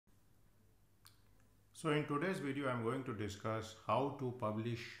So in today's video, I'm going to discuss how to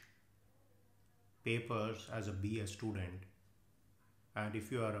publish papers as a BS student. And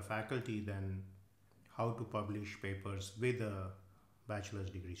if you are a faculty, then how to publish papers with a bachelor's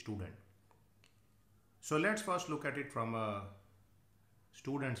degree student. So let's first look at it from a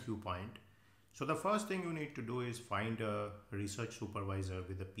student's viewpoint. So the first thing you need to do is find a research supervisor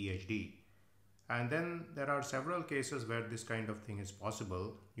with a PhD. And then there are several cases where this kind of thing is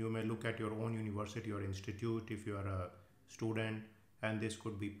possible. You may look at your own university or institute if you are a student, and this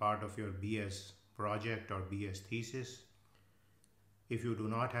could be part of your BS project or BS thesis. If you do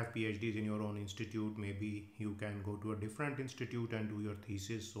not have PhDs in your own institute, maybe you can go to a different institute and do your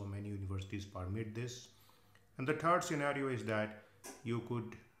thesis. So many universities permit this. And the third scenario is that you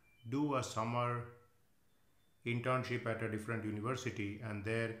could do a summer internship at a different university, and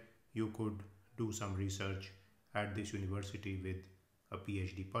there you could do some research at this university with a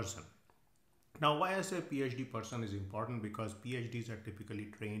PhD person. Now, why I say PhD person is important, because PhDs are typically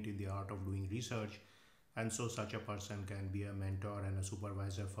trained in the art of doing research, and so such a person can be a mentor and a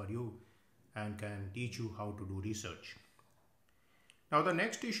supervisor for you and can teach you how to do research. Now, the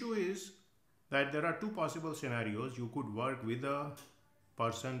next issue is that there are two possible scenarios. You could work with a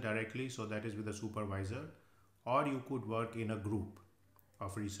person directly, so that is with a supervisor, or you could work in a group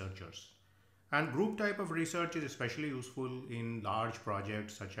of researchers. And group type of research is especially useful in large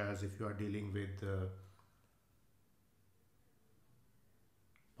projects, such as if you are dealing with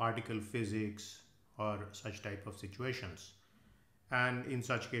particle physics or such type of situations. And in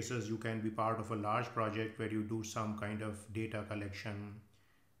such cases, you can be part of a large project where you do some kind of data collection.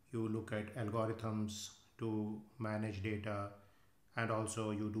 You look at algorithms to manage data, and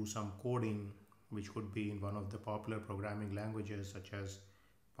also you do some coding, which could be in one of the popular programming languages such as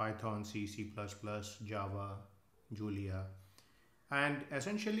Python, C, C++, Java, Julia. And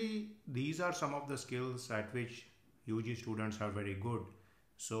essentially, these are some of the skills at which UG students are very good.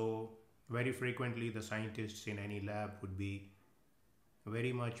 So very frequently, the scientists in any lab would be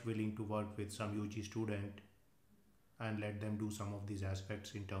very much willing to work with some UG student and let them do some of these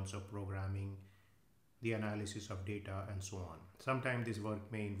aspects in terms of programming, the analysis of data, and so on. Sometimes this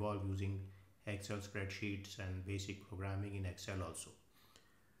work may involve using Excel spreadsheets and basic programming in Excel also.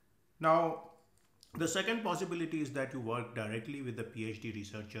 Now, the second possibility is that you work directly with the PhD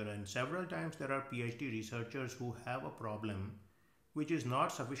researcher, and several times there are PhD researchers who have a problem which is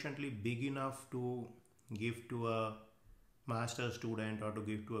not sufficiently big enough to give to a master's student or to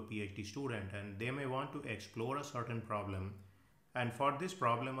give to a PhD student, and they may want to explore a certain problem, and for this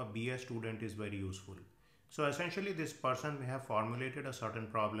problem a BS student is very useful. So essentially, this person may have formulated a certain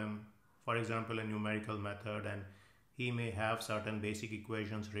problem, for example a numerical method, and he may have certain basic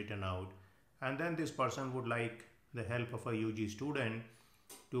equations written out, and then this person would like the help of a UG student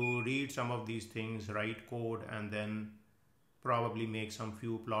to read some of these things, write code, and then probably make some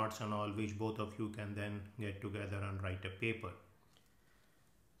few plots and all, which both of you can then get together and write a paper.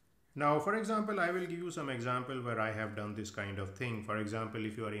 Now, for example, I will give you some example where I have done this kind of thing. For example,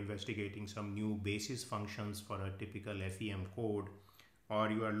 if you are investigating some new basis functions for a typical FEM code,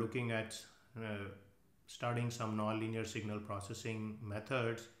 or you are looking at studying some nonlinear signal processing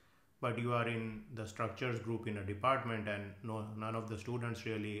methods, but you are in the structures group in a department, and none of the students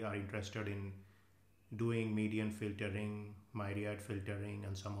really are interested in doing median filtering, myriad filtering,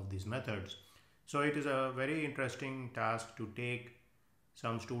 and some of these methods. So it is a very interesting task to take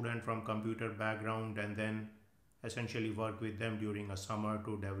some student from computer background and then essentially work with them during a summer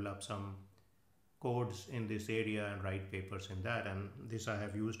to develop some codes in this area and write papers in that. And this I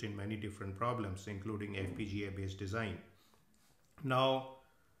have used in many different problems, including FPGA based design. Now,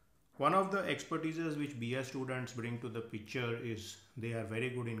 one of the expertises which BS students bring to the picture is they are very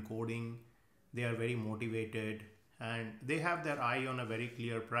good in coding, they are very motivated, and they have their eye on a very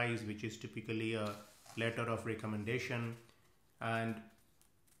clear prize, which is typically a letter of recommendation and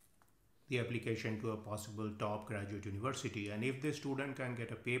the application to a possible top graduate university. And if this student can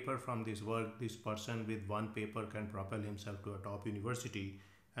get a paper from this work, this person with one paper can propel himself to a top university.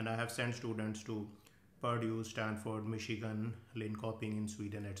 And I have sent students to Purdue, Stanford, Michigan, Linköping in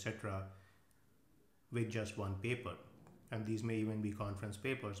Sweden, etc. with just one paper. And these may even be conference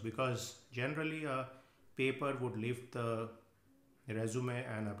papers, because generally a paper would lift the resume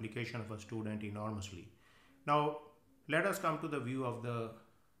and application of a student enormously. Now, let us come to the view of the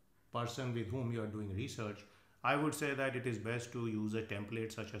person with whom you are doing research. I would say that it is best to use a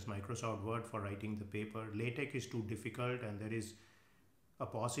template such as Microsoft Word for writing the paper. LaTeX is too difficult, and there is a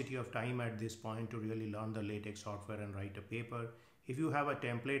paucity of time at this point to really learn the LaTeX software and write a paper. If you have a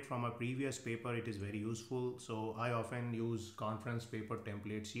template from a previous paper, it is very useful. So I often use conference paper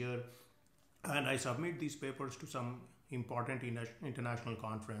templates here. and I submit these papers to some important international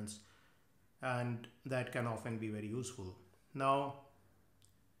conference, and that can often be very useful. Now,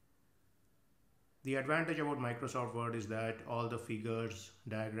 the advantage about Microsoft Word is that all the figures,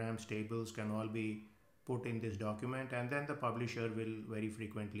 diagrams, tables can all be put in this document, and then the publisher will very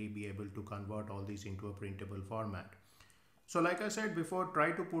frequently be able to convert all these into a printable format. So like I said before,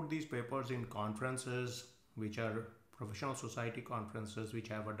 try to put these papers in conferences which are professional society conferences which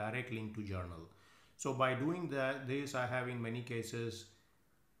have a direct link to journal. So by doing this, I have in many cases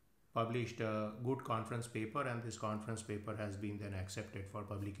published a good conference paper, and this conference paper has been then accepted for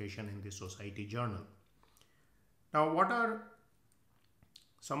publication in the society journal. Now, what are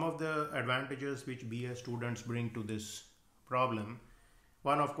some of the advantages which BA students bring to this problem?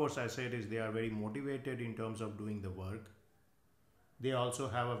 One, of course, I said, is they are very motivated in terms of doing the work. They also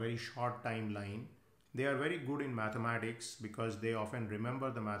have a very short timeline. They are very good in mathematics because they often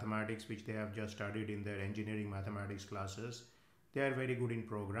remember the mathematics which they have just studied in their engineering mathematics classes. They are very good in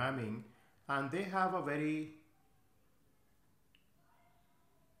programming, and they have a very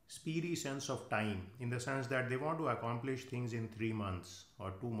speedy sense of time, in the sense that they want to accomplish things in 3 months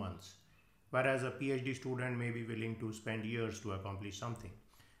or 2 months, whereas a PhD student may be willing to spend years to accomplish something.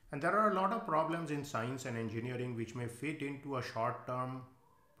 And there are a lot of problems in science and engineering which may fit into a short-term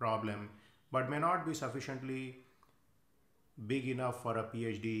problem but may not be sufficiently big enough for a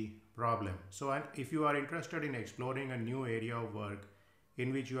PhD problem. So if you are interested in exploring a new area of work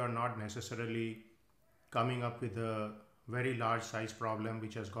in which you are not necessarily coming up with a very large size problem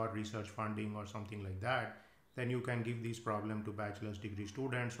which has got research funding or something like that, then you can give this problem to bachelor's degree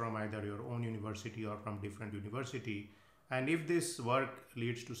students from either your own university or from different university. And if this work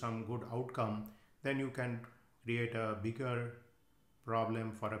leads to some good outcome, then you can create a bigger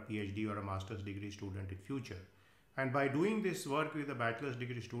problem for a PhD or a master's degree student in future. And by doing this work with a bachelor's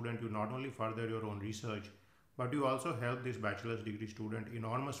degree student, you not only further your own research, but you also help this bachelor's degree student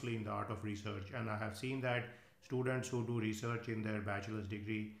enormously in the art of research. And I have seen that students who do research in their bachelor's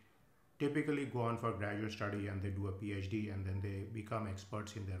degree typically go on for graduate study and they do a PhD, and then they become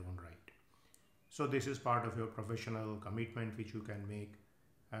experts in their own right. So this is part of your professional commitment which you can make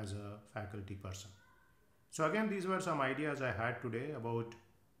as a faculty person. So again, these were some ideas I had today about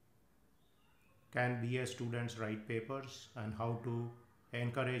can BA students write papers and how to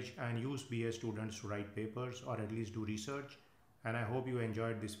encourage and use BA students to write papers or at least do research. And I hope you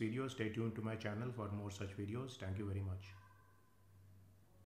enjoyed this video. Stay tuned to my channel for more such videos. Thank you very much.